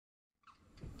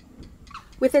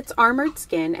With its armored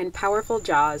skin and powerful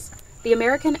jaws, the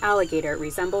American alligator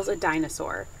resembles a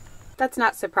dinosaur. That's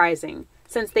not surprising,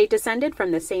 since they descended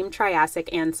from the same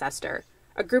Triassic ancestor,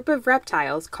 a group of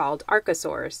reptiles called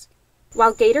archosaurs.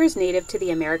 While gators native to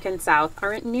the American South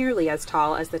aren't nearly as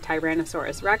tall as the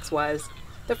Tyrannosaurus rex was,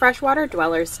 the freshwater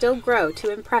dwellers still grow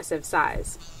to impressive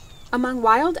size. Among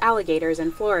wild alligators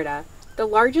in Florida, the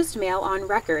largest male on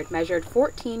record measured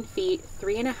 14 feet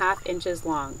 3.5 inches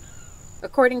long.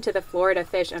 According to the Florida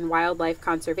Fish and Wildlife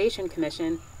Conservation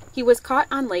Commission, he was caught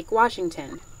on Lake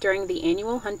Washington during the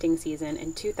annual hunting season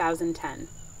in 2010.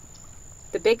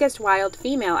 The biggest wild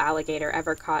female alligator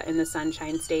ever caught in the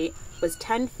Sunshine State was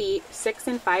 10 feet 6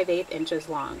 5/8 inches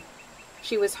long.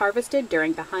 She was harvested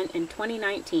during the hunt in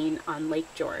 2019 on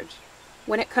Lake George.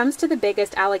 When it comes to the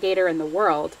biggest alligator in the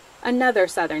world, another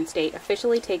southern state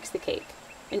officially takes the cake.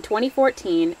 In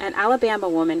 2014, an Alabama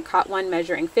woman caught one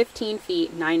measuring 15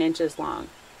 feet 9 inches long,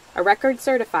 a record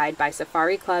certified by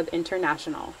Safari Club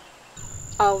International.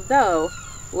 Although,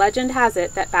 legend has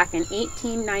it that back in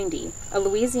 1890, a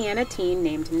Louisiana teen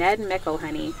named Ned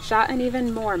McElhenney shot an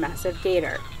even more massive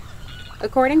gator.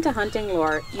 According to hunting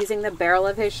lore, using the barrel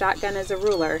of his shotgun as a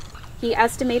ruler, he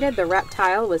estimated the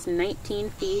reptile was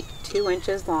 19 feet 2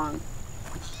 inches long.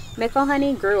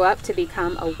 McElhenney grew up to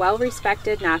become a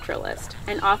well-respected naturalist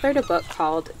and authored a book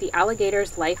called The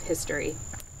Alligator's Life History.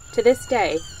 To this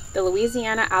day, the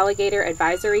Louisiana Alligator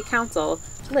Advisory Council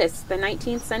lists the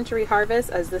 19th century harvest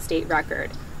as the state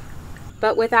record.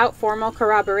 But without formal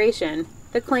corroboration,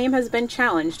 the claim has been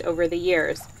challenged over the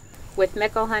years, with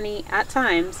McElhenney, at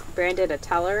times, branded a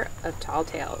teller of tall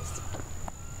tales.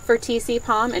 For TC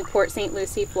Palm in Port St.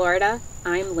 Lucie, Florida,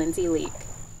 I'm Lindsay Leake.